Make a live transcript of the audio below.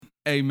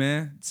Hey,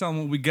 man, tell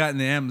them what we got in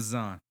the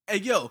Amazon. Hey,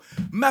 yo,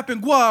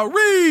 mapping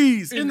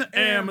guaris in the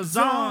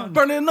Amazon.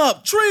 burning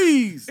up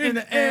trees In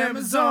the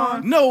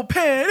Amazon. no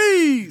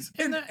panties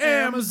In the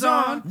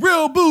Amazon.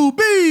 real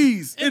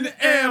boobies In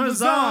the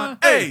Amazon.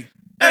 Hey,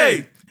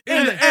 hey,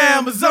 in the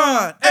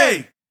Amazon.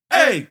 Hey,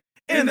 hey,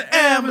 in the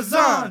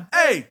Amazon.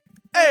 Hey,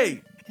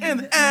 hey, in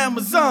the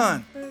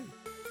Amazon. In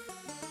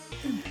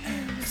the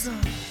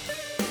Amazon.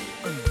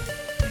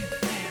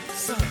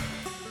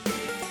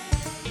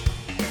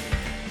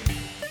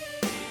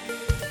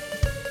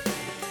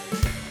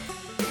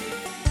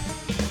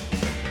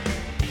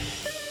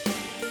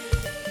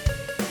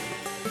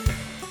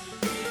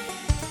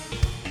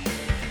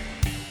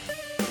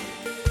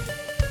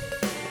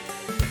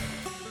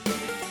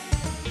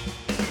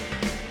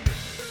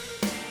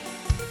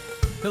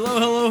 Hello,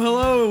 hello,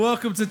 hello.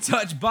 Welcome to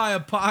Touch by a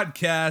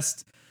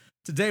Podcast.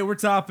 Today we're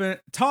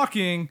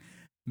talking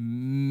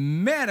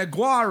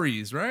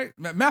Managuaris, right?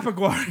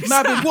 Mapaguaris.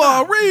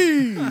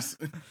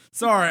 Mapaguaris.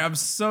 Sorry, I'm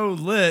so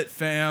lit,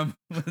 fam.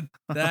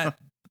 That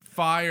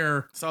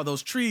fire Saw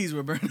those trees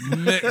were burning.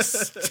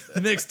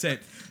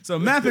 mixtape. So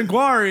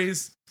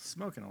Mapaguaris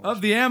Smoking a lot.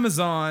 of the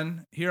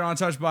Amazon here on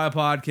Touch by a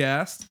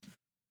Podcast.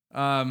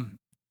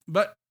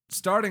 But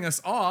starting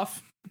us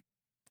off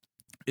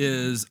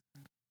is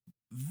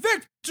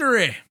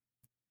Victory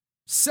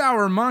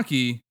Sour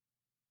Monkey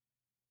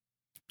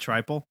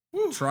Triple.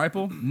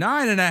 Triple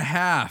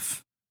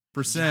 9.5%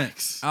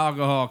 Yikes.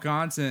 alcohol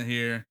content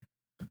here.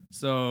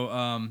 So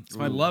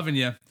we're loving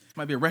you. This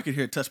might be a record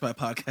here at Touch by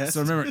Podcast.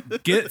 So remember,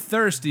 get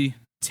thirsty,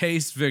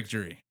 taste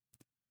victory.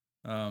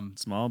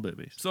 Small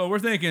boobies. So we're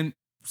thinking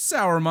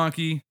Sour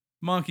Monkey,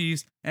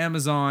 monkeys,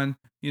 Amazon,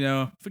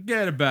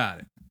 forget about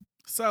it.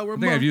 Sour I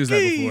think I've used that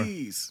before.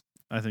 monkeys.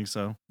 I think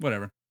so.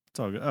 Whatever. It's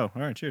all good. Oh,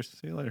 all right. Cheers.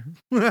 See you later.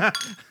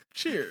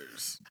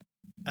 Cheers.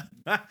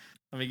 Let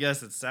me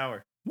guess. It's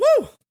sour.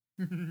 Woo!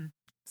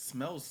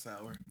 Smells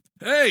sour.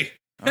 Hey,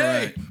 All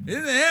hey, right.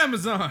 in the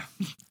Amazon.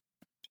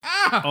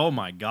 Ah! Oh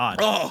my god.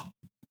 Oh.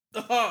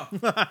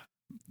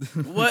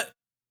 What?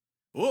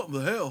 What the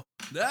hell?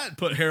 That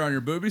put hair on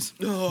your boobies.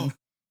 Oh.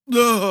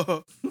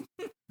 Oh.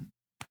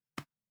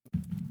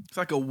 It's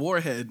like a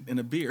warhead in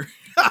a beer.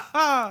 That's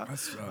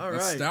All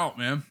that's right. stout,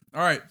 man.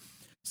 All right.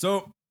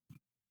 So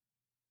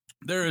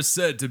there is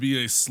said to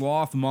be a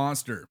sloth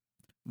monster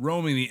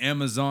roaming the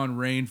Amazon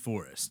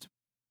rainforest.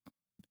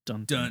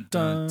 Dun Dun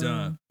dun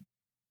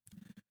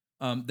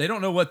dun. They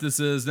don't know what this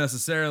is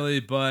necessarily,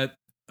 but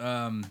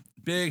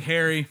big,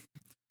 hairy.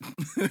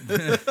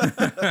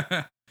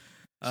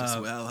 That's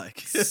what I like.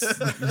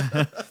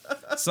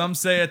 Some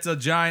say it's a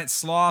giant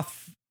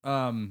sloth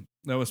that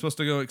was supposed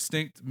to go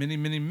extinct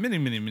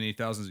many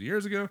thousands of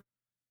years ago.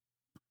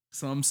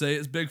 Some say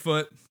it's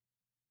Bigfoot.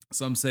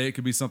 Some say it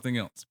could be something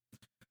else.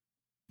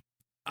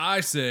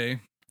 I say,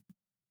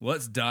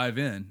 let's dive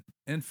in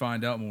and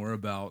find out more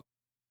about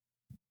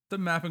the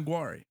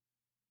Mapaguari.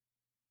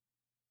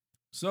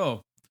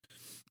 So,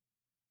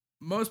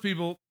 most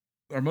people,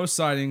 or most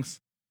sightings,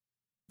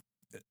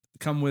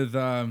 come with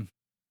a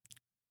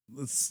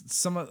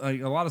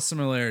lot of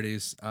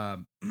similarities.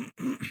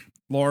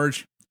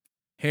 Large,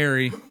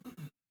 hairy,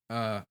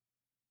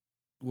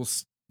 will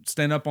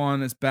stand up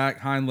on its back,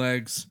 hind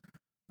legs,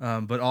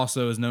 but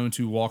also is known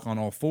to walk on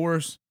all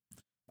fours.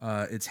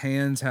 Its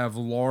hands have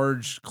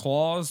large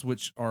claws,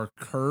 which are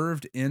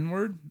curved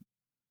inward,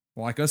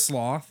 like a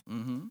sloth.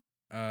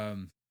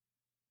 Mm-hmm.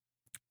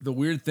 The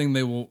weird thing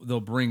they'll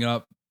bring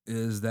up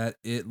is that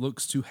it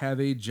looks to have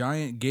a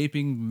giant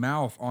gaping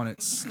mouth on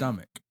its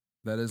stomach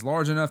that is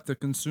large enough to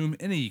consume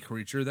any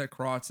creature that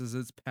crosses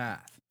its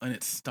path. On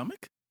its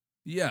stomach?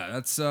 Yeah,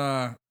 that's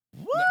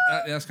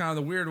that's kind of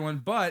the weird one.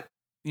 But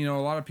a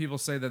lot of people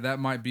say that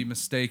might be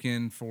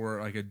mistaken for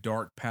like a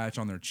dark patch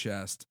on their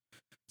chest,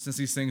 since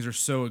these things are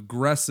so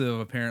aggressive.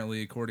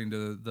 Apparently, according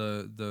to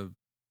the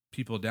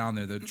people down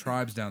there, the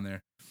tribes down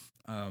there,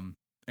 and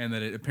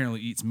that it apparently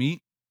eats meat.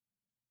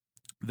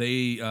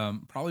 They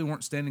probably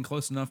weren't standing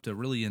close enough to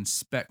really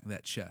inspect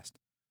that chest.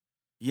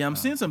 Yeah, I'm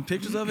seeing some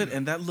pictures of it,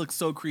 and that looks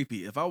so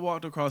creepy. If I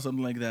walked across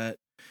something like that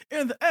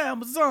in the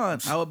Amazon,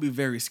 I would be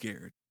very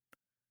scared.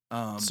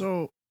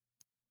 So,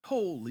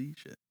 Holy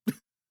shit.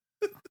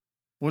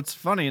 what's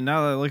funny,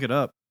 now that I look it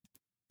up,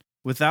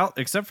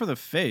 except for the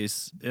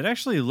face, it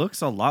actually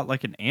looks a lot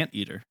like an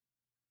anteater.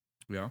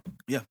 Yeah.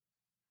 Yeah.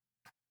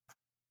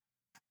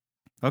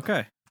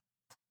 Okay.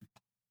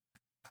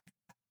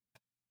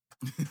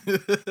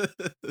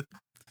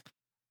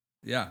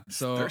 Yeah.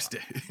 So Thirsty.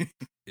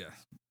 yeah,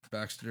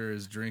 Baxter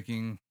is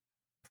drinking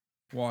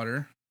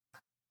water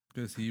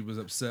because he was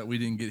upset we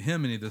didn't get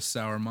him any of this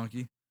sour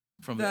monkey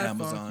From the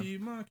Amazon. funky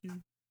monkey.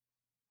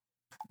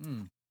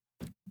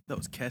 That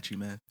was catchy,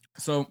 man.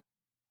 So,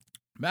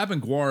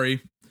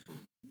 Mapaguari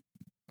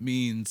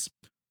means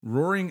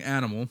roaring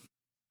animal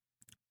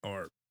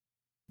or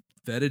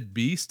vetted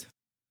beast.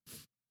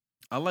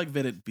 I like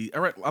vetted beast.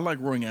 I like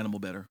roaring animal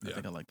better. I Yeah.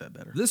 think I like that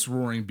better. This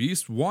roaring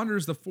beast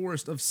wanders the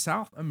forest of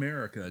South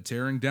America,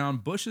 tearing down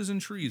bushes and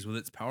trees with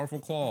its powerful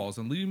claws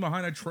and leaving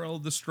behind a trail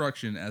of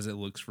destruction as it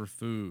looks for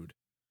food.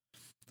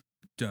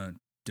 dun,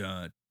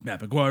 dun.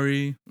 Matt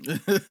McGuire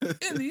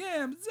in the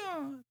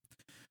Amazon.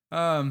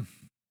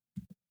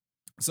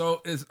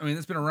 So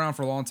it's been around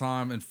for a long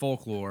time in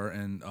folklore,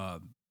 and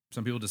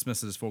some people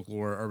dismiss it as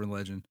folklore, urban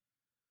legend.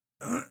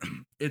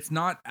 It's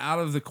not out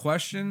of the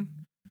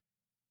question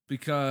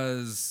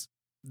because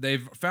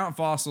they've found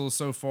fossils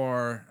so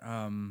far,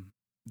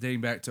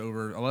 dating back to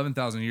over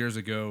 11,000 years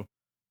ago,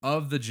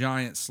 of the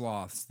giant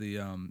sloths, the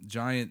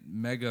giant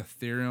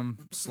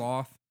megatherium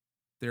sloth,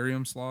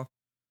 therium sloth.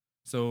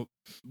 So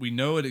we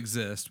know it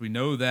exists. We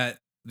know that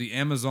the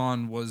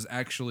Amazon was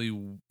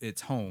actually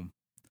its home.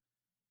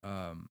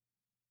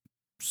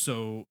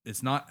 So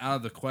it's not out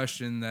of the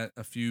question that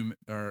a few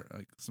or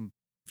like some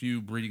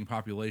few breeding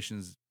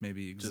populations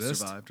maybe exist.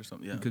 Just survived or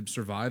something. Yeah. Could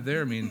survive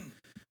there. I mean,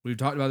 we've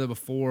talked about it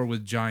before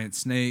with giant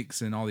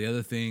snakes and all the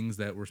other things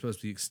that were supposed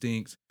to be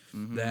extinct.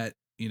 Mhm. That,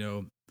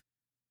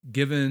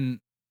 given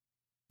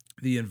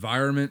the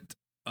environment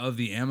of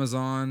the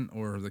Amazon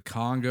or the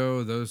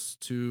Congo, those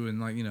two,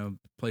 and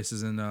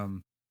places in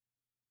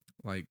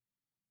like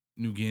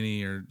New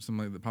Guinea or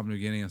something like the Papua New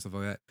Guinea and stuff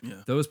like that.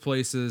 Yeah. Those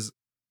places,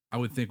 I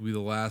would think, would be the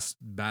last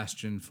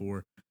bastion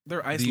for.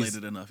 They're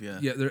isolated enough. Yeah.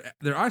 Yeah,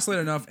 they're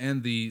isolated enough,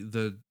 and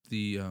the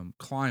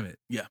climate,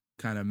 Yeah.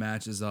 kind of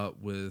matches up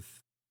with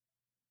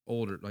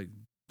older like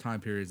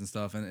time periods and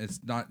stuff, and it's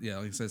not, like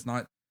I said, it's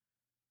not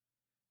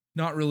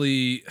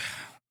really.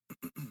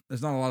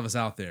 There's not a lot of us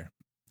out there.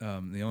 The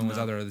only ones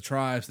out there are the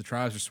tribes. The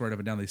tribes are swearing up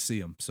and down they see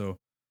them. So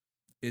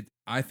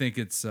I think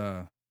it's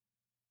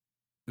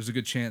there's a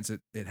good chance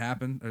it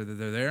happened or that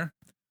they're there.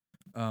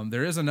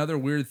 There is another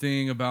weird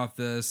thing about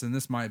this, and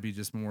this might be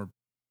just more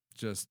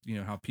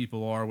how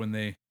people are when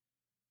they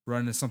run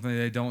into something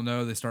they don't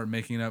know. They start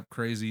making up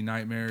crazy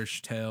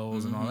nightmarish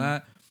tales and all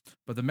that.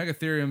 But the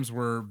megatheriums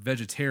were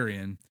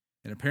vegetarian,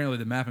 and apparently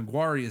the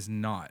Mapinguari is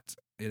not.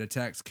 It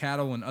attacks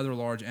cattle and other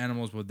large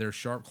animals with their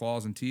sharp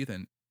claws and teeth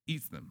and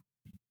eats them.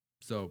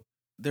 So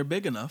they're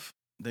big enough.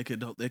 They could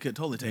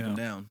totally take them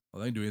down.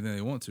 Well, they can do anything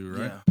they want to,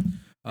 right? Yeah.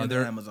 In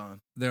the Amazon.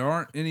 There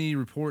aren't any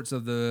reports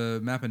of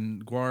the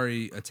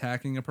Mapinguari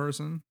attacking a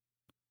person.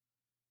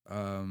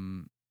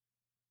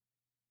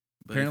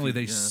 Apparently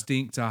they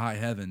stink to high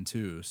heaven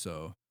too,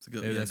 so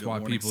maybe that's why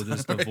people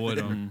just avoid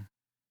them.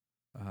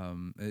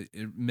 It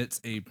emits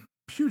a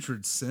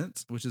putrid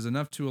scent, which is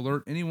enough to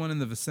alert anyone in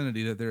the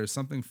vicinity that there is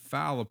something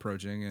foul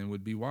approaching and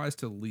would be wise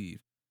to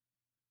leave.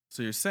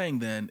 So you're saying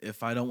then,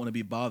 if I don't want to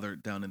be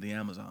bothered down in the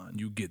Amazon,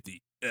 you get the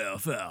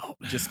F out.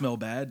 Just smell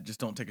bad. Just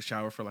don't take a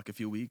shower for like a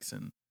few weeks,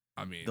 and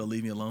they'll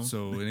leave me alone.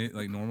 So it ain't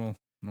like normal.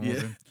 Yeah.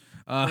 Thing.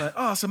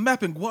 Some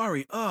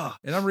Mapinguari.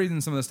 And I'm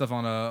reading some of this stuff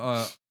on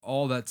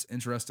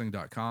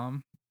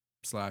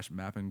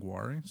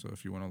allthat'sinteresting.com/Mapinguari. So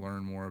if you want to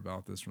learn more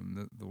about this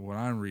from what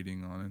I'm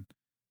reading on it,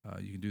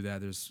 you can do that.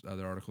 There's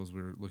other articles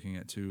we're looking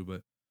at too,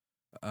 but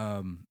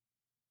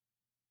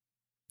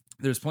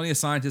there's plenty of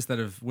scientists that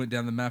have went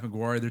down the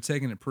Mapinguari. They're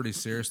taking it pretty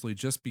seriously,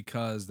 just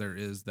because there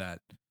is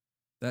that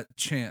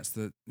chance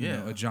that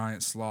a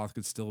giant sloth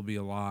could still be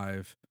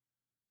alive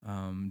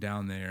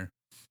down there.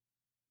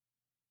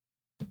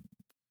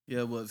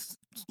 Yeah, was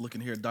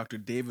looking here. Dr.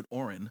 David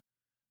Oren,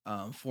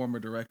 former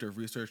director of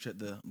research at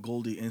the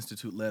Goldie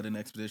Institute, led an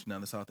expedition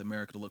down to South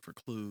America to look for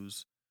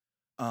clues,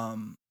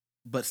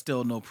 but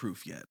still no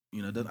proof yet.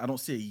 I don't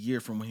see a year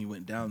from when he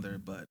went down there,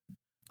 but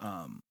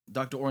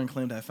Dr. Oren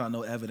claimed to have found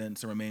no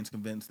evidence and remains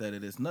convinced that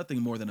it is nothing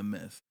more than a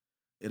myth.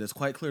 It is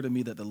quite clear to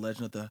me that the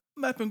legend of the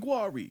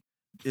Mapinguari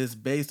is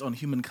based on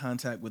human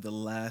contact with the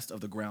last of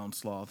the ground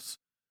sloths,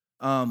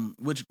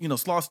 which,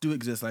 sloths do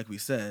exist, like we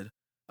said,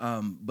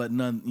 but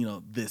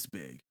none, this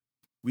big.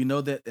 We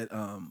know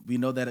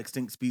that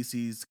extinct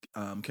species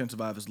can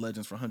survive as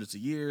legends for hundreds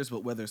of years,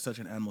 but whether such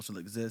an animal still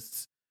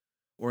exists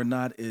or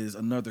not is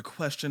another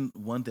question,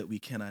 one that we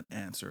cannot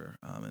answer.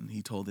 And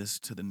he told this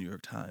to the New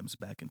York Times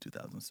back in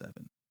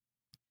 2007.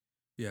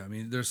 Yeah,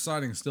 there's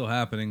sightings still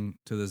happening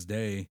to this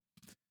day,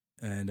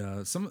 and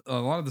a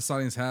lot of the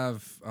sightings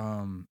have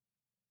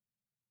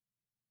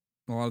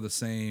a lot of the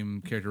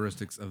same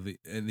characteristics of the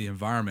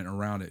environment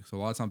around it. So a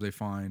lot of times they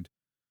find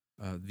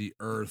the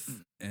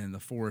earth and the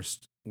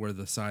forest where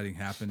the sighting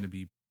happened to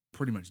be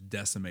pretty much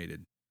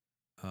decimated.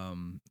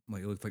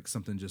 Like it looked like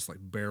something just like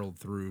barreled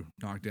through,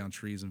 knocked down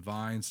trees and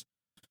vines.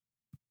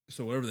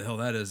 So whatever the hell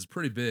that is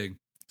pretty big.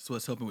 So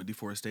it's helping with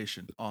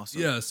deforestation.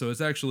 Awesome. Yeah, so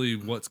it's actually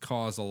what's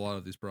caused a lot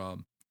of these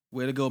problems.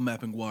 Way to go,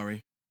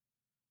 Mapinguari.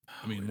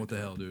 What the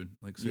hell, dude?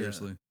 Like,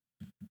 seriously.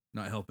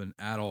 Not helping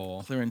at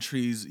all. Clearing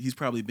trees. He's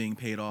probably being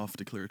paid off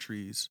to clear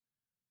trees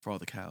for all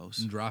the cows.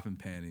 And dropping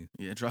panties.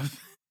 Yeah, dropping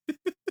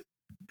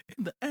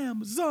in the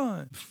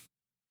Amazon.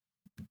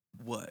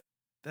 What?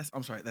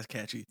 I'm sorry, that's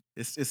catchy.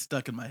 It's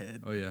stuck in my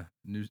head. Oh yeah.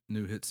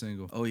 New hit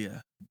single. Oh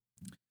yeah.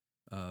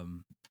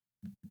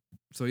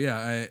 So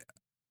yeah,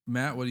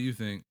 Matt, what do you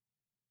think?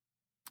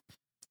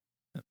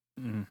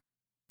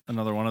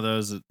 Another one of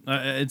those.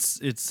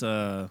 It's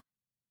Sorry,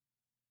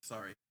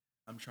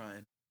 I'm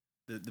trying.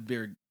 The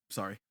beard.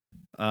 Sorry.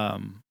 I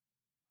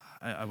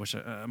wish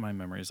my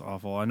memory is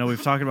awful. I know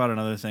we've talked about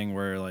another thing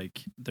where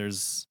like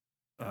there's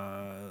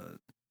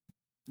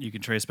you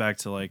can trace back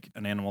to like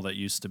an animal that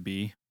used to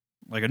be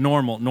like a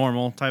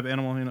normal type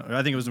animal. You know,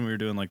 I think it was when we were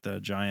doing like the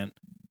giant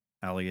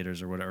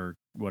alligators or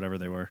whatever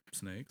they were.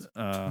 Snakes.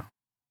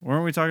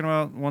 Weren't we talking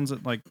about ones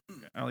that like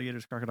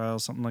alligators,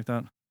 crocodiles, something like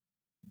that?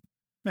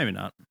 Maybe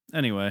not.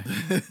 Anyway.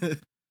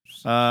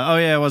 Oh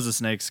yeah, it was the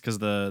snakes because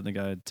the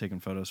guy had taken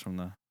photos from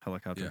the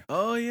helicopter. Yeah.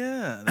 Oh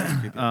yeah, that's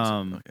creepy.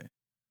 Okay.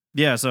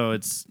 Yeah, so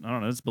it's I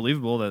don't know, it's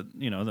believable that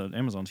the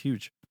Amazon's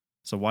huge.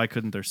 So why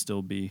couldn't there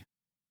still be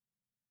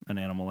an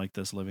animal like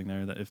this living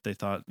there? That if they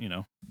thought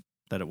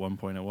that at one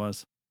point it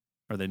was,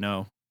 or they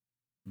know.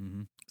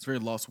 Mm-hmm. It's very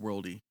Lost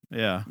Worldy.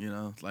 Yeah,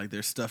 like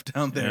there's stuff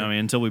down there. I mean,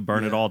 until we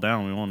burn it all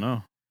down, we won't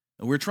know.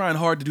 And we're trying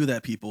hard to do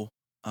that, people.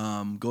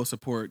 Go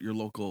support your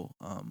local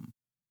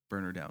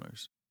burner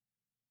downers.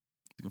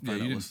 You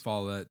didn't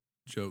follow that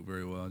joke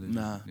very well, did you?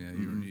 Nah. Yeah,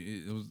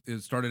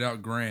 it started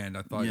out grand.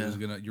 I thought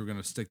you were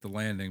gonna stick the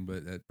landing,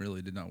 but that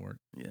really did not work.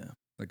 Yeah.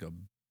 Like a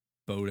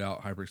boat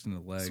out,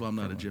 hyperextended leg. That's why I'm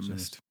not a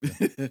gymnast.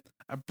 Yeah.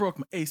 I broke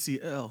my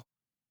ACL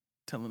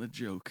telling a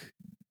joke.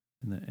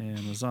 In the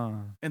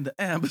Amazon. In the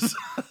Amazon.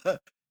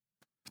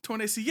 Torn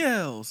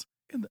ACLs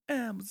in the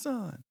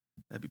Amazon.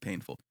 That'd be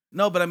painful.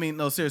 No, but I mean,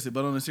 no, seriously,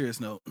 but on a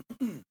serious note,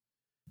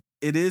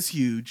 it is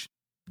huge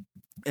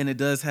and it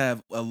does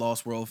have a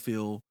Lost World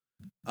feel.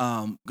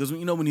 Because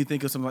when you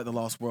think of something like the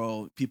Lost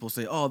World, people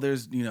say, oh,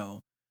 there's,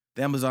 the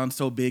Amazon's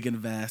so big and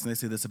vast. And they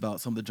say this about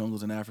some of the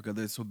jungles in Africa.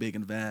 They're so big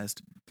and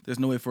vast. There's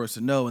no way for us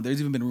to know. And there's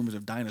even been rumors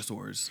of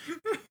dinosaurs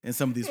in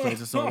some of these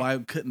places. So why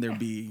couldn't there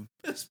be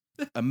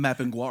a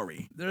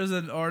Mapinguari? There's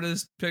an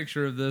artist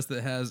picture of this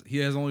that has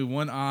only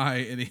one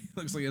eye and he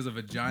looks like he has a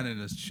vagina in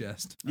his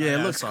chest. Yeah,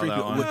 it looks creepy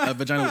with a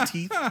vagina with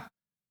teeth.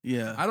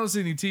 Yeah, I don't see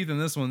any teeth in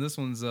this one. This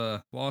one's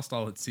lost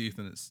all its teeth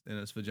in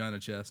its vagina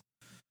chest.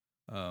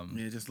 Yeah,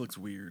 it just looks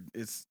weird.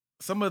 It's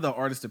some of the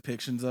artist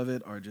depictions of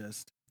it are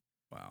just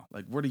wow.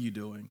 Like, what are you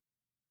doing?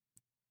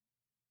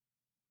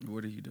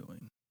 What are you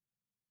doing?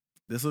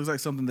 This looks like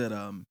something that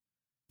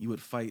you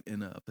would fight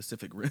in a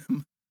Pacific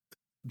Rim.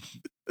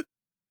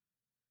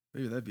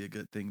 Maybe that'd be a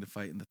good thing to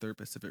fight in the third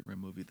Pacific Rim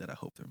movie that I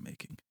hope they're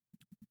making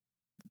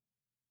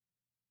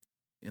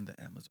in the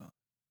Amazon.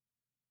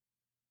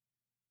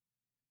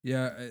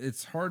 Yeah,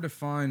 it's hard to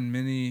find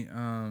many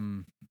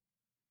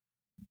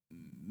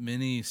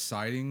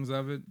sightings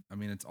of it. I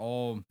mean, it's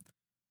all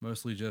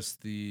mostly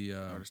just the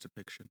artist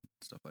depiction,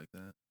 stuff like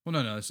that. Well,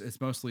 no,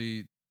 it's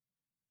mostly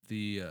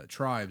the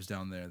tribes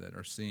down there that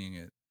are seeing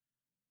it.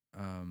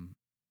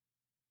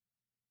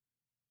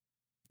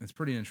 It's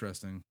pretty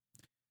interesting.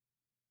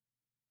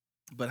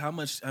 But how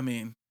much? I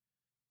mean,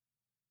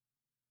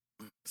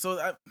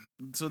 so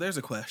there's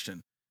a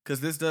question,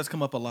 because this does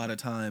come up a lot of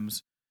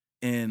times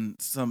in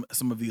some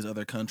of these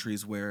other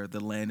countries where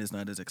the land is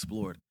not as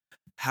explored.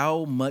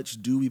 How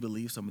much do we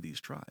believe some of these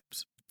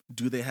tribes?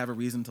 Do they have a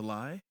reason to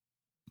lie?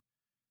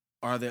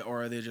 Are they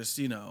just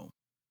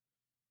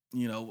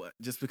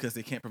just because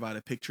they can't provide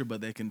a picture,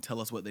 but they can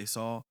tell us what they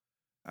saw?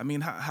 I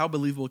mean, how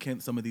believable can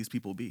some of these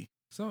people be?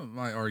 Some of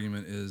my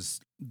argument is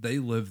they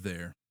live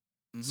there.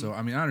 Mm-hmm. So,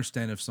 I mean, I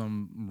understand if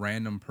some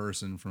random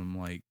person from,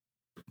 like,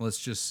 let's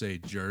just say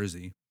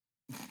Jersey,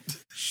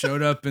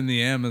 showed up in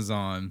the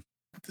Amazon,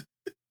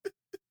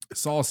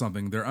 saw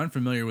something. They're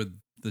unfamiliar with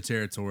the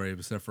territory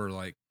except for,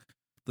 like,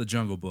 the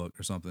Jungle Book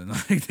or something.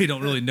 Like, they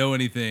don't really know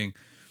anything.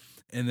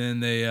 And then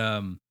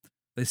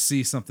they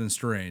see something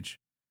strange.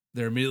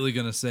 They're immediately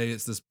going to say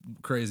it's this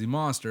crazy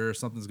monster,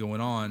 something's going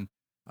on.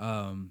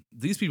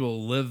 These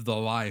people live the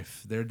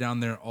life. They're down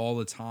there all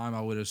the time.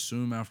 I would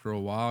assume after a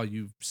while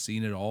you've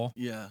seen it all.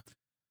 Yeah.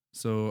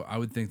 So I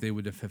would think they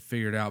would have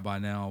figured out by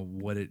now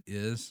what it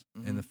is.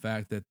 Mm-hmm. And the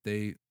fact that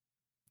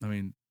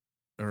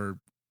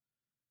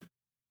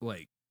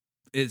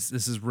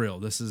this is real.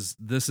 This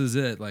is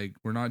it. Like,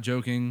 we're not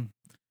joking.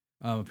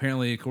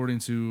 Apparently, according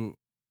to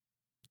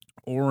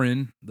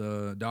Oren,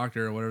 the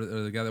doctor or whatever,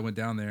 or the guy that went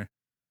down there,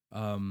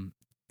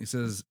 he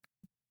says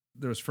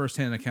there was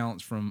firsthand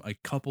accounts from a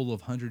couple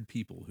of hundred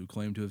people who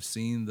claim to have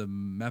seen the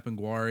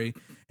Mapinguari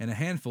and a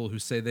handful who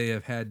say they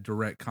have had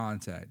direct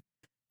contact.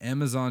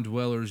 Amazon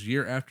dwellers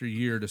year after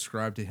year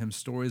describe to him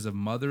stories of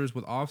mothers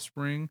with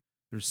offspring,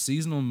 their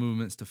seasonal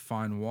movements to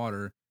find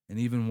water, and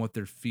even what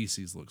their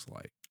feces looks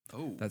like.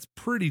 Oh, that's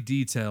pretty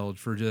detailed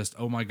for just,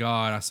 oh my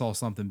God, I saw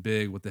something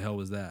big. What the hell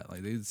was that?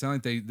 Like, they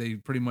sound like they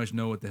pretty much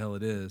know what the hell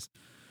it is.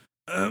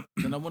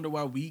 Then I wonder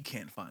why we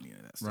can't find any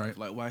of that stuff. Right.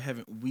 Like, why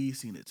haven't we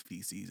seen its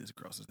feces, as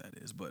gross as that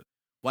is? But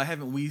why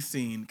haven't we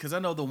seen? Because I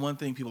know the one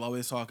thing people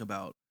always talk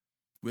about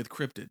with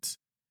cryptids.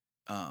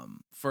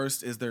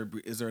 First, is there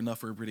enough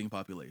for a breeding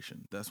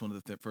population? That's one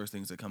of the first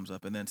things that comes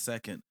up, and then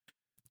second,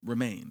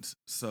 remains.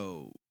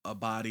 So a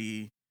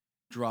body,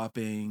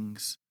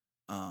 droppings,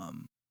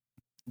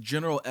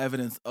 general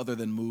evidence other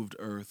than moved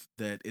earth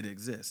that it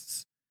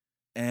exists.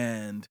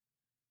 And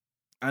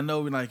I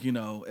know, like,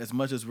 as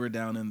much as we're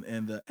down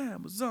in the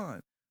Amazon,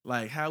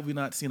 like, have we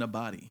not seen a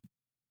body?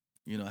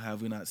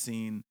 Have we not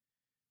seen?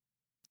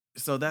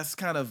 So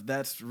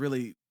that's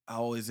really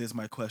always is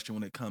my question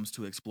when it comes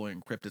to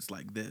exploring cryptids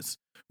like this,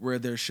 where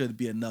there should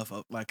be enough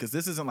of, like, because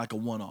this isn't like a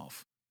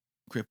one-off.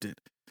 cryptid,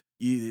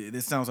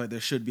 it sounds like there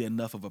should be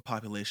enough of a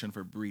population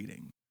for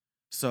breeding.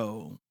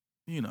 So,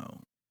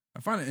 I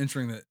find it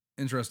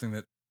interesting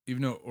that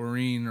even though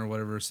Oreen or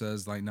whatever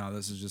says like, no,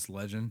 this is just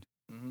legend.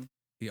 Mhm.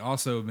 He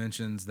also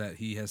mentions that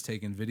he has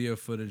taken video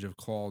footage of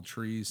clawed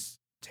trees,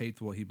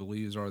 taped what he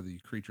believes are the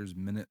creature's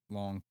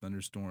minute-long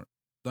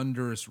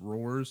thunderous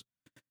roars,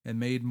 and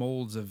made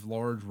molds of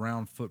large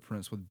round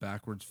footprints with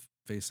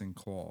backwards-facing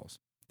claws.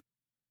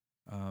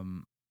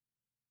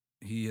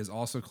 He has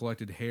also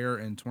collected hair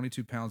and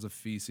 22 pounds of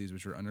feces,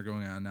 which are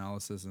undergoing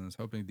analysis, and is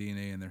hoping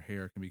DNA in their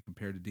hair can be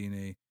compared to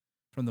DNA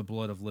from the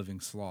blood of living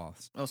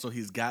sloths. Oh, so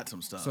he's got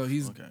some stuff. So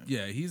he's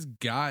okay. he's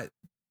got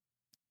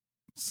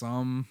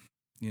some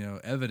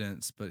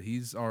evidence, but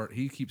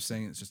he keeps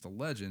saying it's just a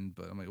legend.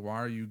 But I'm like, why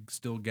are you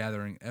still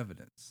gathering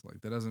evidence?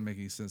 Like, that doesn't make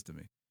any sense to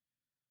me.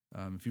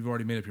 If you've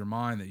already made up your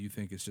mind that you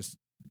think it's just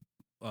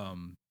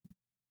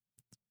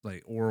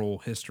like oral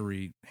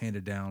history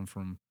handed down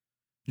from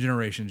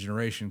generation to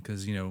generation,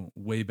 because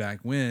way back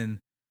when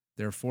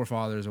their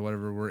forefathers or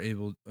whatever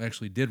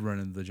actually did run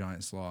into the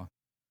giant sloth,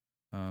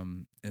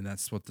 and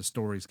that's what the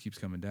stories keeps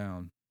coming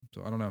down.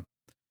 So I don't know.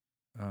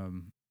 I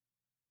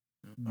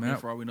mean,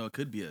 for all we know, it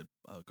could be a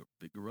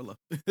big gorilla.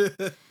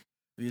 You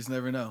just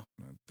never know.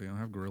 They don't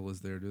have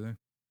gorillas there, do they?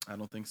 I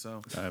don't think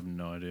so. I have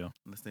no idea.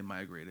 Unless they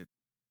migrated,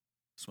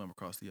 swam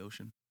across the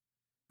ocean.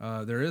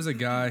 There is a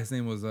guy, his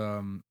name was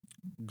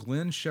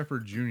Glenn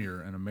Shepard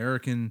Jr., an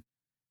American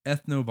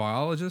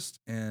ethnobiologist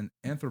and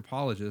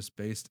anthropologist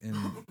based in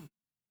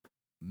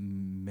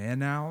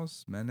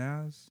Manaus,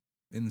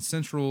 in the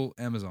central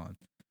Amazon.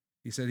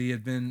 He said he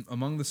had been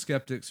among the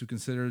skeptics who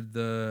considered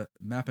the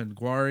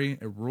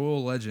Mapinguari a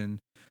royal legend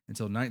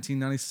until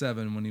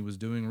 1997, when he was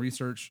doing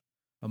research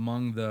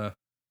among the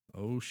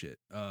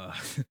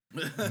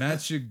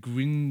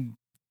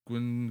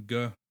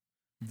Machiguinga,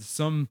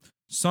 some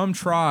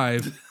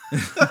tribe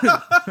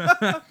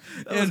That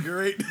was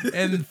great.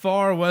 in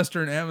far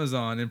western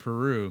Amazon in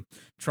Peru.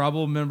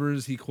 Tribal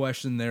members he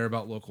questioned there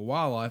about local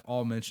wildlife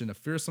all mentioned a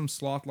fearsome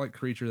sloth-like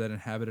creature that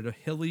inhabited a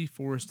hilly,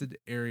 forested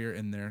area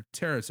in their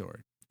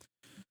territory.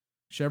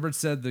 Shepard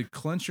said the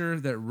clincher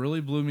that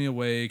really blew me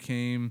away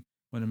came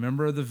when a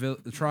member of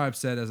the tribe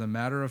said, as a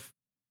matter of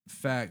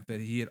fact, that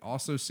he had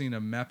also seen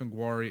a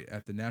Mapinguari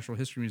at the Natural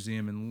History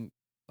Museum in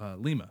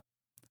Lima.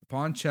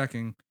 Upon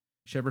checking,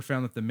 Shepard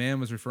found that the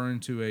man was referring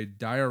to a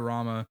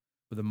diorama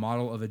with a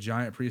model of a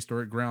giant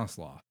prehistoric ground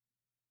sloth.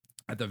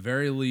 At the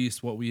very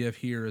least, what we have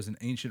here is an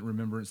ancient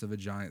remembrance of a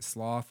giant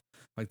sloth,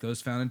 like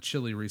those found in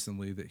Chile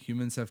recently, that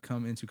humans have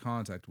come into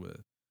contact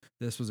with.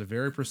 This was a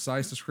very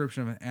precise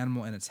description of an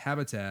animal and its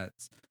habits,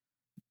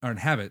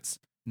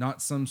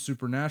 not some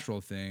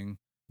supernatural thing,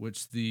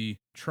 which the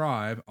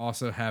tribe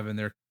also have in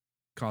their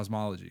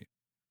cosmology.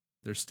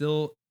 There's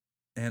still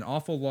an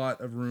awful lot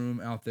of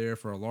room out there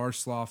for a large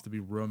sloth to be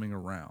roaming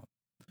around.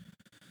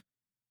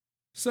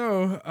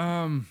 So,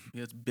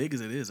 yeah, as big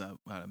as it is,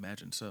 I'd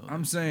imagine so.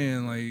 I'm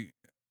saying, like,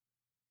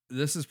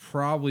 this is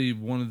probably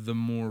one of the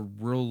more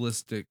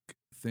realistic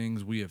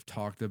things we have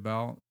talked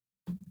about.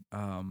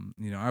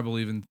 I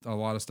believe in a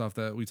lot of stuff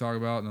that we talk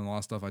about, and a lot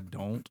of stuff I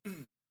don't.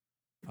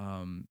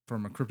 From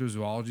a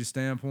cryptozoology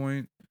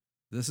standpoint,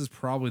 this is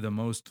probably the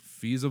most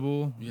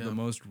feasible, the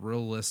most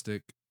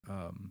realistic,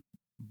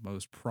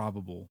 most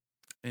probable.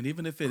 And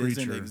even if it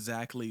creature. isn't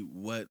exactly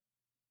what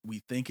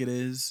we think it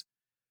is,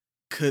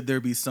 could there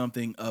be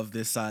something of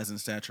this size and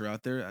stature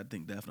out there? I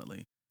think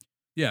definitely.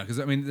 Yeah, because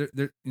I mean,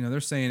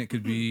 they're saying it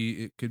could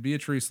be a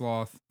tree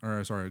sloth,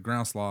 or sorry, a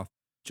ground sloth,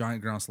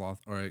 giant ground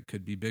sloth, or it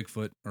could be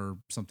Bigfoot or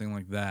something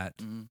like that.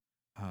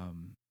 Mm-hmm.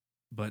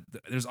 But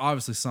there's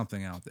obviously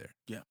something out there.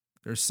 Yeah,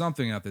 there's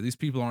something out there. These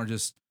people aren't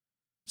just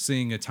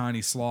seeing a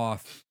tiny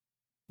sloth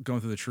going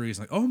through the trees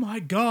like, oh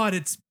my god,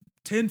 it's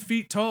 10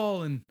 feet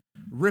tall and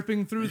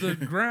ripping through the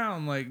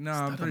ground. Like, no,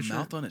 I'm pretty sure.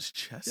 Mouth on its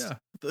chest. Yeah.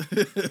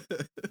 Is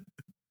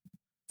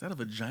that a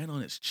vagina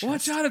on its chest?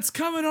 Watch out, it's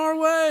coming our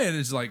way. And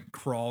it's like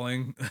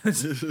crawling.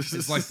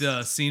 It's like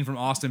the scene from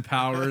Austin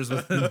Powers.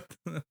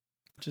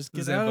 Just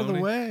get out of the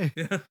way.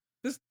 Yeah.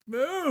 Just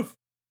move.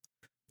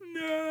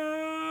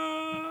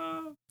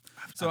 No.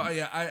 So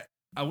I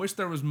wish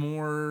there was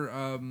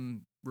more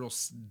real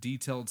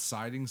detailed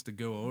sightings to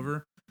go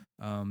over.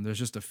 There's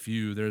just a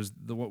few. There's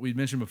what we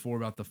mentioned before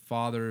about the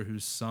father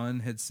whose son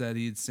had said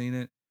he had seen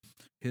it.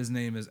 His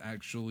name is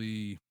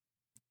actually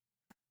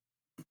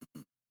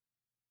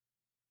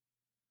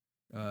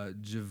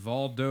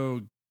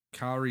Givaldo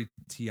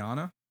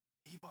Caritiana.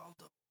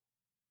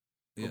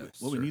 Yes,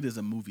 what we need is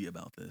a movie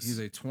about this. He's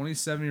a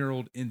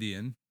 27-year-old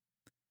Indian,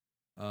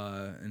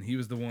 and he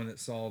was the one that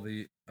saw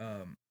the.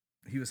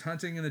 He was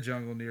hunting in the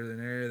jungle near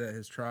an area that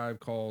his tribe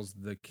calls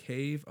the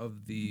Cave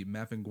of the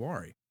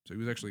Mapinguari. So he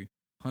was actually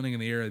hunting in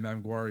the area the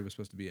Mapinguari was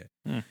supposed to be at.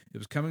 It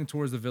was coming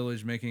towards the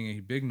village, making a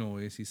big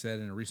noise, he said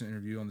in a recent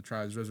interview on the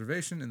tribe's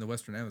reservation in the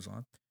western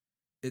Amazon.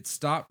 It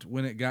stopped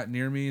when it got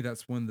near me.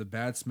 That's when the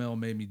bad smell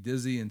made me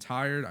dizzy and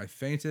tired. I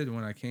fainted, and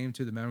when I came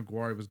to, the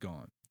Mapinguari was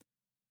gone.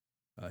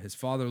 His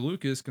father,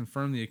 Lucas,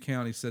 confirmed the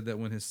account. He said that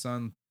when his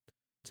son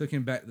took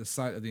him back to the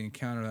site of the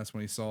encounter. That's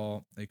when he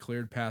saw a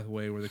cleared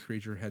pathway where the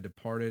creature had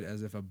departed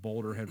as if a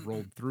boulder had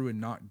rolled through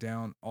and knocked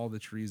down all the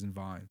trees and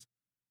vines.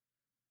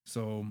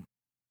 So,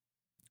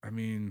 I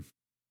mean,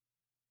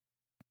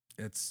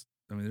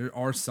 there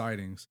are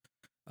sightings.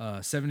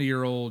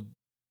 70-year-old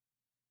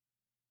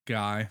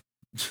guy,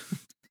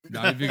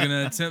 not even going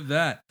to attempt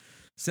that,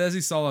 says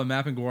he saw a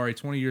Mapinguari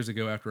 20 years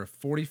ago after a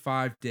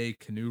 45-day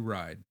canoe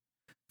ride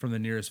from the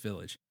nearest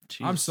village.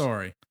 Jeez. I'm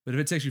sorry, but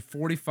if it takes you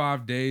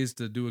 45 days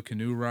to do a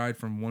canoe ride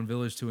from one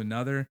village to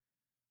another,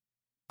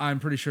 I'm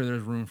pretty sure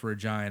there's room for a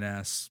giant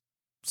ass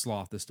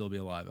sloth to still be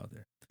alive out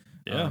there.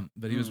 Yeah.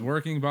 But he was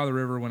working by the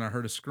river when I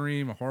heard a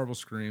scream, a horrible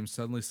scream.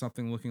 Suddenly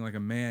something looking like a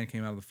man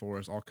came out of the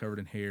forest, all covered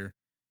in hair.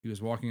 He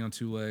was walking on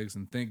 2 legs,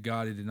 and thank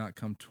God he did not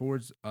come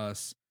towards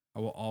us. I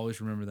will always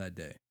remember that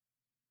day.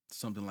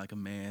 Something like a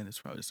man. It's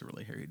probably just a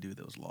really hairy dude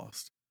that was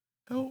lost.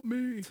 Help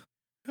me.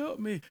 Help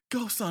me.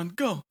 Go, son,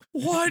 go.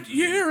 What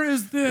year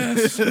is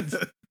this?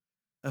 That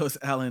was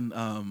Alan.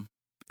 I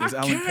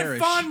Alan can't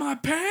Parrish. find my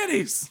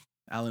panties.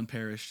 Alan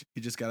Parrish.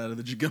 He just got out of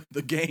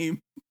the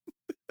game.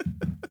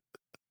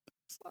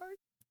 Sorry.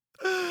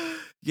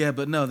 Yeah,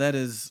 but no, that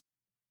is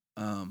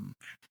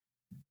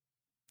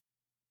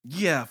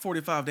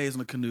 45 days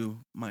on a canoe,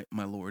 my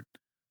lord.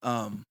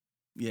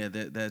 Yeah,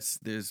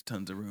 there's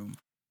tons of room.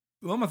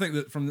 Well, I think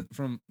that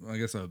from I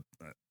guess a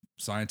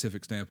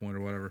scientific standpoint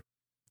or whatever,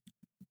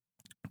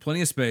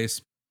 plenty of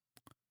space.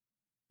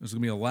 There's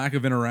gonna be a lack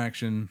of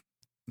interaction,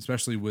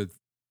 especially with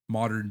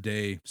modern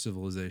day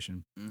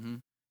civilization. Mm-hmm.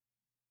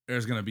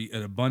 There's gonna be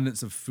an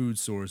abundance of food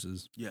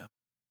sources. Yeah.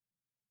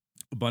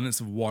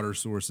 Abundance of water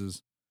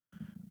sources.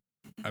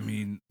 I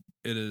mean,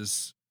 it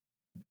is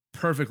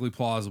perfectly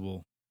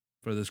plausible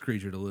for this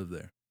creature to live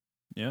there.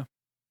 Yeah.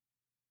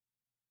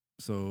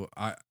 So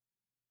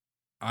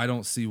I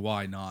don't see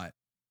why not.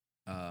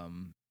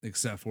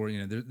 Except for,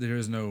 there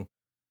is no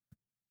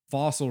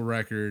fossil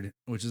record,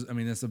 which is,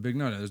 that's a big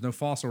no. There's no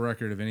fossil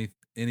record of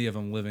any of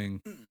them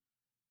living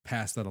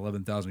past that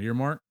 11,000 year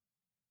mark.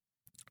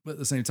 But at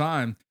the same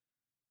time,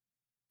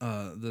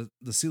 the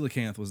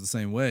coelacanth was the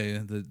same way.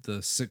 The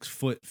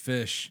 6-foot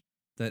fish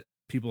that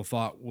people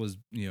thought was,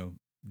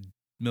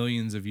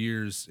 millions of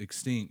years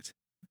extinct.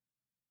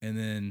 And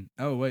then,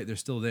 oh wait, they're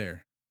still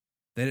there.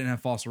 They didn't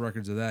have fossil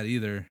records of that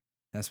either.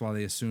 That's why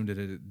they assumed it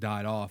had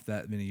died off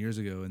that many years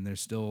ago, and they're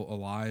still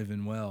alive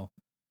and well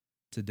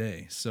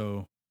today.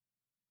 So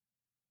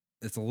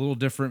it's a little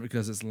different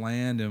because it's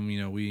land, and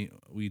we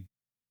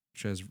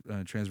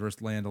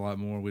transverse land a lot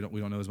more. We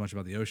don't know as much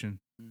about the ocean,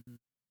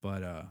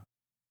 but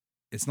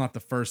it's not the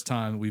first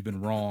time we've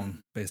been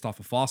wrong based off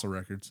of fossil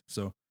records.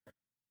 So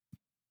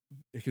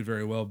it could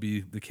very well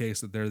be the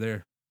case that they're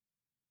there.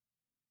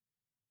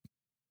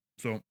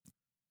 So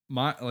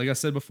like I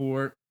said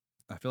before,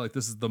 I feel like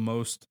this is the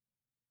most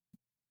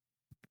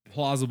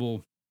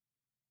plausible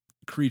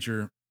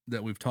creature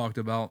that we've talked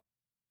about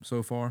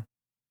so far.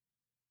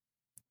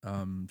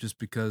 Just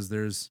because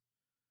there's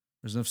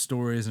enough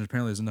stories, and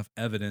apparently there's enough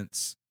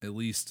evidence, at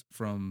least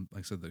from,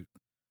 like I said, the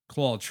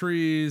clawed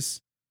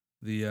trees,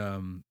 the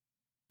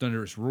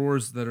thunderous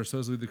roars that are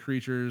supposedly the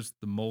creatures,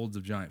 the molds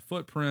of giant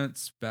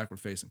footprints, backward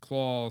facing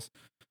claws,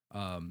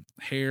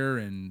 hair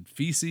and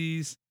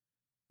feces.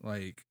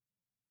 Like,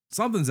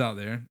 something's out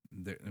there.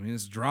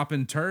 It's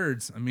dropping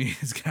turds.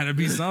 It's got to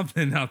be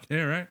something out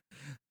there, right?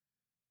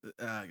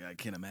 I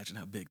can't imagine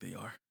how big they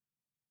are.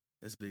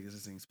 As big as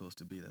this thing's supposed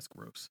to be. That's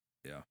gross.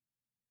 Yeah.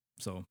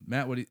 So,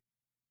 Matt,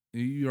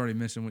 you already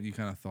mentioned what you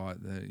kind of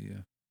thought that,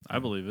 yeah. I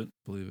believe it.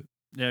 Believe it.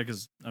 Yeah,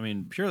 because,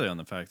 purely on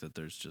the fact that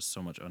there's just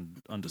so much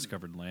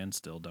undiscovered land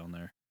still down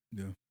there.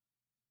 Yeah.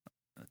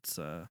 That's,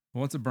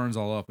 once it burns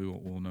all up,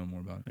 we'll know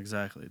more about it.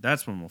 Exactly.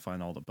 That's when we'll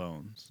find all the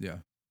bones. Yeah.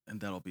 And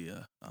that'll be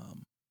a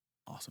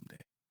awesome day.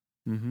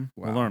 Mm-hmm.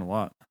 Wow. We'll learn a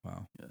lot.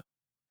 Wow. Yeah.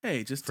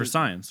 Hey, just for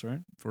science, right?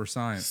 For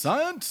science.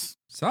 Science!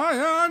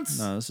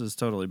 No, this is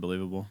totally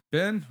believable.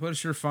 Ben,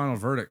 what's your final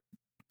verdict?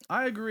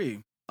 I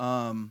agree.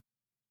 I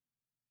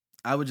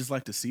would just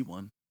like to see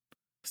one.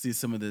 See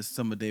some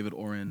of David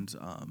Oren's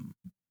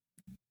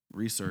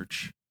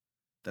research.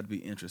 That'd be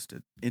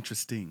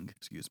interesting,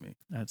 excuse me.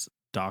 That's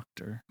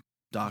Dr.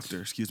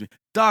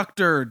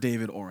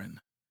 David Oren.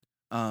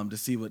 To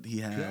see what he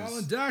has.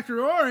 Calling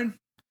Dr. Oren.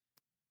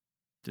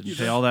 Didn't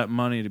pay all that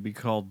money to be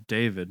called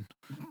David.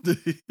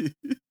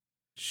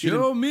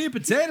 Show me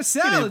potato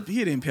salad.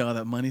 He didn't pay all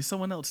that money.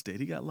 Someone else did.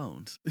 He got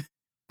loans.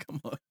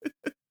 Come on.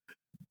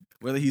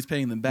 Whether he's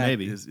paying them back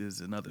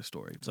is another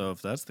story. So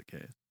if that's the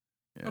case.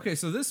 Yeah. Okay,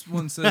 so this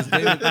one says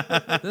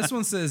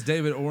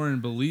David Oren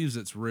believes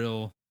it's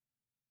real,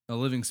 a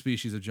living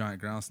species of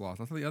giant ground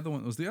sloth. I thought the other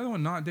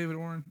one not David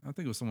Oren? I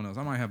think it was someone else.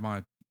 I might have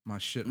my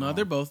shit wrong. No,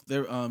 they're both.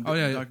 They're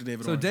Dr.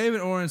 David Oren. So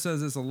David Oren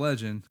says it's a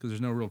legend because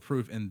there's no real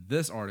proof in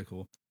this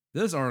article.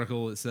 This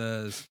article, it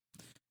says,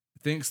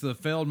 thinks the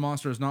failed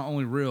monster is not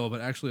only real,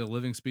 but actually a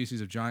living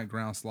species of giant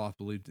ground sloth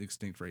believed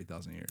extinct for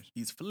 8,000 years.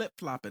 He's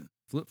flip-flopping.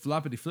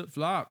 Flip-floppity,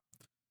 flip-flop.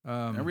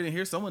 I'm reading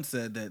here, someone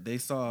said that they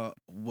saw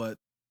what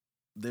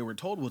they were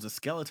told was a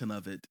skeleton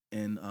of it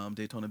in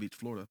Daytona Beach,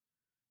 Florida.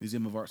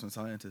 Museum of Arts and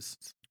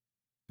Scientists.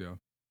 Yeah.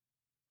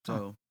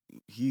 So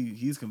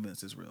he's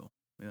convinced it's real.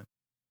 Yeah.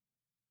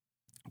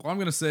 Well, I'm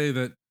gonna say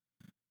that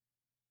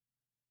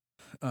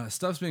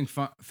stuff's being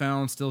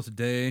found still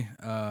today,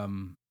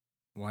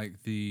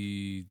 like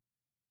the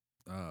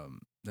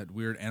that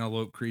weird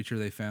antelope creature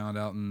they found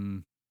out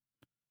in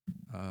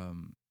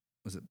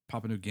was it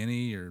Papua New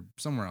Guinea or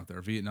somewhere out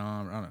there,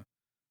 Vietnam, or I don't know,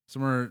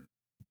 somewhere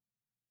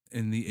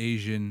in the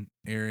Asian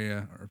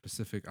area or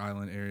Pacific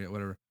Island area,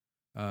 whatever.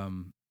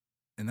 And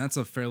that's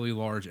a fairly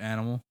large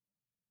animal.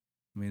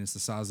 I mean, it's the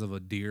size of a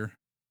deer.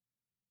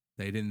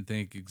 They didn't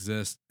think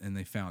exist, and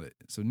they found it.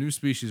 So new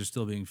species are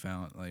still being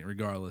found, like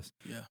regardless.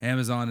 Yeah.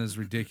 Amazon is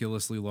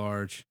ridiculously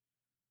large,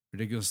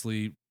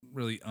 ridiculously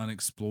really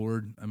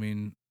unexplored. I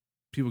mean,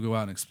 people go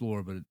out and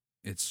explore, but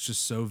it's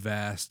just so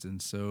vast,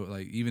 and so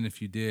like even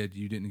if you did,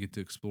 you didn't get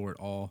to explore it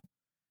all.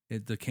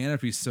 The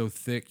canopy's so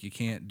thick you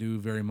can't do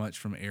very much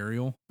from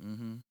aerial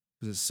because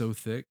it's so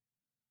thick.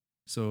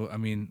 So I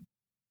mean,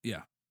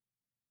 yeah,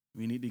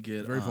 we need to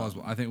get very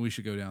plausible. I think we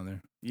should go down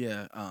there.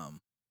 Yeah.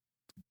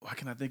 Why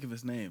can't I think of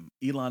his name?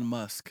 Elon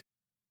Musk.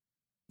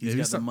 He's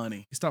got the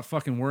money. He stopped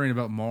fucking worrying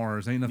about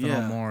Mars. Ain't nothing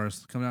on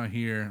Mars. Come out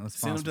here. Let's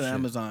send him to the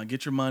Amazon.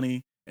 Get your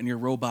money and your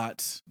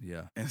robots.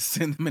 Yeah. And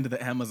send them into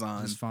the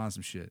Amazon. Just find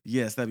some shit.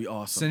 Yes, that'd be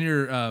awesome. Send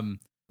your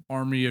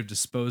army of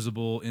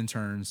disposable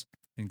interns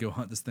and go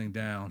hunt this thing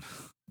down.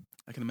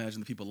 I can imagine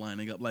the people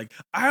lining up like,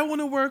 I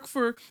want to work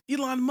for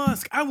Elon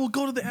Musk. I will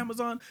go to the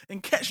Amazon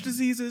and catch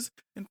diseases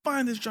and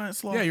find this giant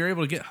sloth. Yeah, you're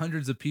able to get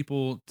hundreds of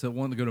people to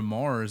want to go to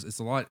Mars. It's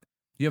a lot.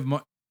 You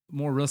have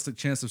more realistic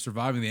chance of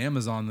surviving the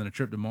Amazon than a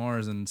trip to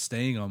Mars and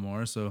staying on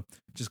Mars. So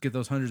just get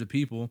those hundreds of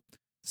people,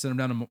 send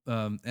them down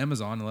to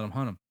Amazon and let them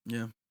hunt them.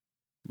 Yeah.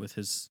 With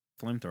his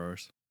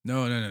flamethrowers.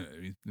 No.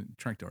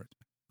 Trank darts.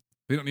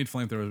 We don't need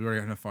flamethrowers. We already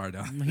have enough fire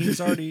down. He's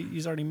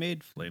already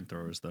made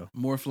flamethrowers though.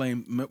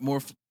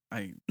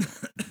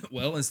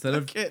 Well, instead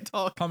of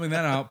pumping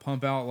that out,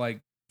 pump out like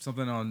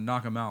something on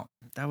knock them out.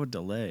 That would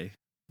delay.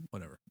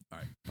 Whatever. All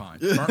right, fine.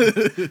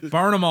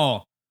 Burn them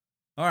all.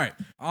 All right.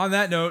 On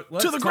that note,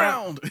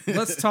 ground.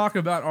 Let's talk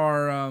about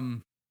our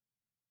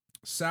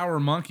sour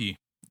monkey.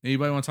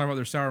 Anybody want to talk about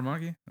their sour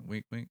monkey?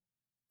 Wink, wink.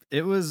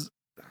 It was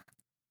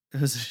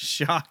a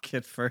shock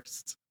at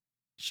first.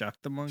 Shock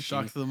the monkey.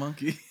 Shock the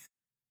monkey.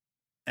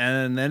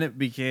 And then it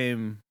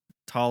became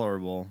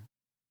tolerable.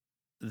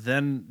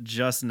 Then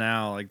just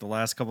now, like the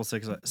last couple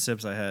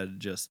sips I had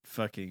just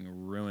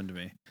fucking ruined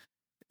me.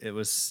 It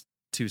was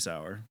too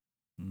sour.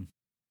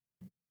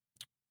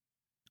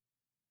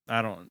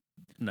 I don't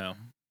know.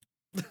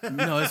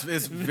 No,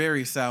 it's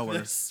very sour.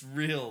 It's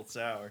real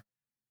sour.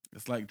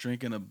 It's like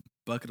drinking a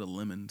bucket of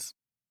lemons.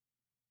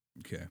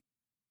 Okay.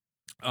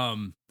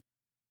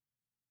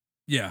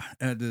 Yeah,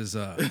 that is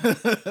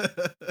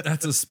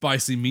that's a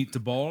spicy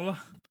meatball.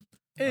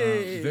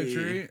 Hey.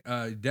 Victory.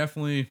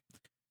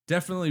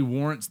 Definitely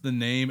warrants the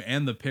name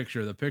and the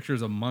picture. The picture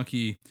is a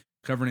monkey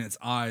covering its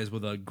eyes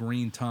with a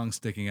green tongue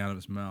sticking out of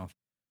its mouth,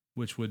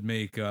 which would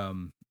make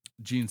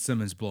Gene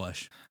Simmons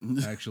blush,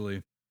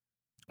 actually,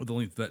 with the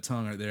length of that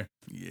tongue right there.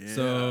 Yeah.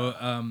 So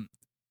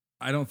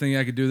I don't think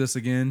I could do this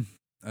again.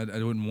 I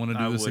wouldn't want to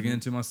do this again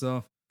to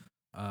myself.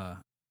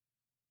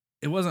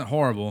 It wasn't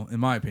horrible,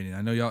 in my opinion.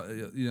 I know you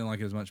didn't like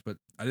it as much, but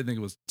I didn't think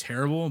it was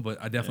terrible, but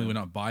I definitely would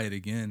not buy it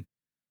again.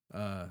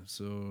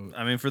 So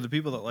I mean, for the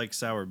people that like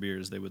sour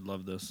beers, they would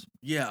love this.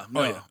 Yeah. No.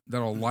 Oh, yeah.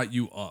 That'll light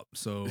you up.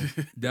 So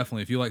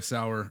definitely, if you like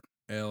sour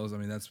ales, I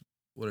mean, that's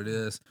what it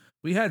is.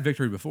 We had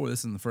Victory before.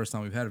 This isn't the first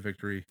time we've had a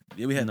Victory.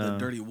 Yeah, we had the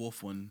Dirty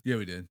Wolf one. Yeah,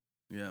 we did.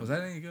 Yeah. Was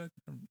that any good?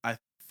 I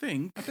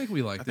think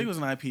we liked it. I think it was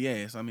an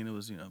IPA, so I mean, it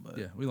was, but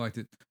yeah, we liked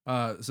it.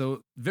 So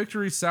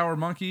Victory Sour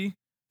Monkey.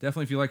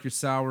 Definitely, if you like your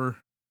sourer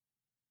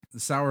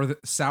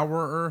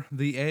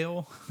the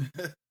ale,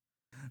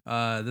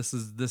 this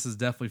is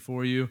definitely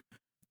for you.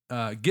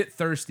 Get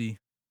thirsty,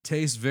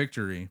 taste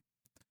Victory.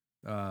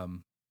 All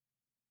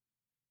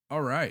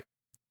right.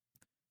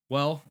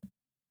 Well,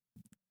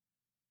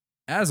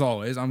 as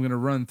always, I'm going to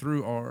run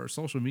through our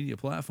social media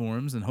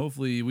platforms, and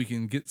hopefully we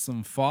can get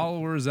some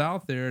followers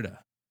out there to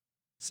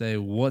say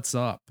what's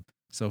up.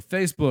 So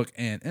Facebook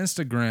and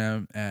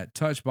Instagram at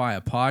Touched by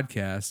a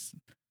Podcast,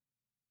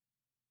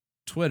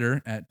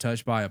 Twitter at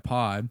Touched by a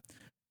Pod,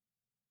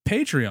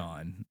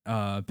 Patreon.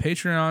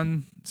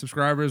 Patreon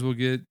subscribers will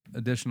get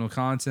additional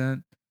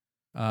content,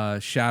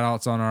 shout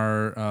outs on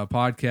our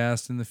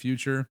podcast in the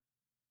future,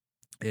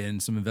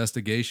 and some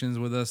investigations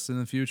with us in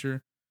the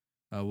future.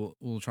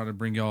 We'll try to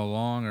bring y'all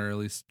along, or at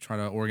least try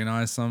to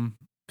organize some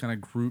kind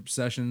of group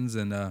sessions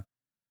and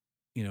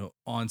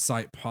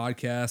on-site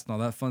podcast and all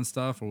that fun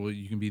stuff, or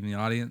you can be in the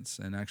audience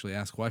and actually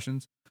ask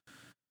questions.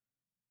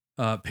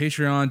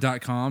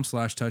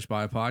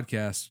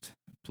 Patreon.com/touchedbyapodcast.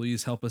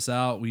 Please help us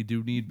out. We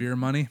do need beer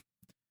money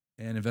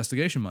and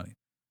investigation money.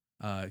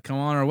 Come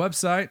on our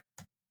website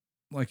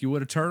like you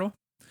would a turtle,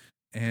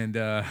 and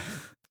oh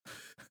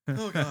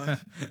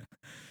god,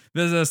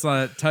 visit us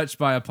at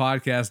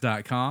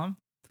touchedbyapodcast.com,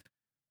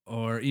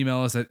 or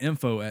email us at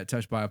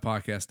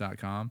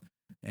info@touchedbyapodcast.com,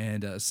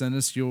 and send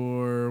us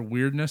your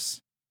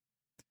weirdness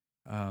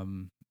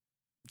Send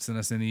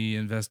us any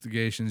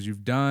investigations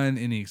you've done,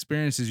 any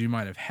experiences you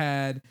might have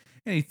had,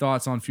 any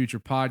thoughts on future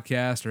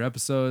podcasts or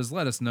episodes.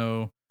 Let us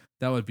know.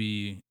 That would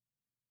be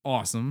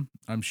awesome.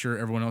 I'm sure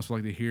everyone else would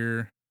like to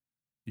hear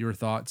your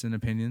thoughts and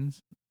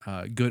opinions,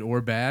 good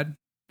or bad.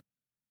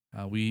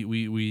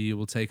 We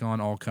will take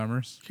on all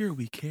comers. Here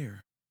we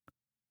care.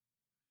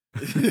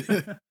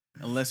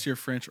 Unless you're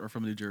French or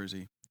from New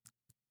Jersey.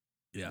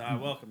 Yeah, I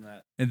welcome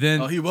that. And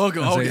then he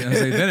welcome. I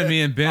say, then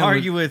me and Ben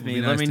argue with would me.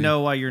 be Let nice me to-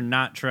 know why you're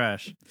not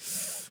trash.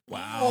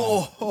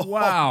 Wow. Oh.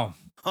 Wow.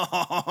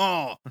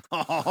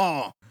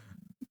 Cannolis.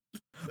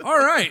 All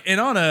right.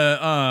 And on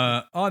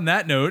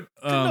that note,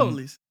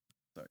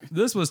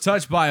 this was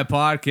Touched by a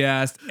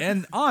Podcast.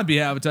 And on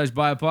behalf of Touched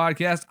by a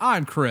Podcast,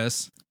 I'm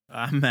Chris.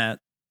 I'm Matt.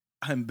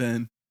 I'm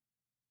Ben.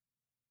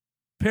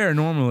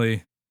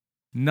 Paranormally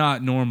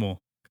not normal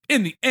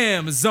in the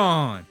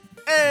Amazon.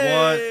 Hey!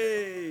 What?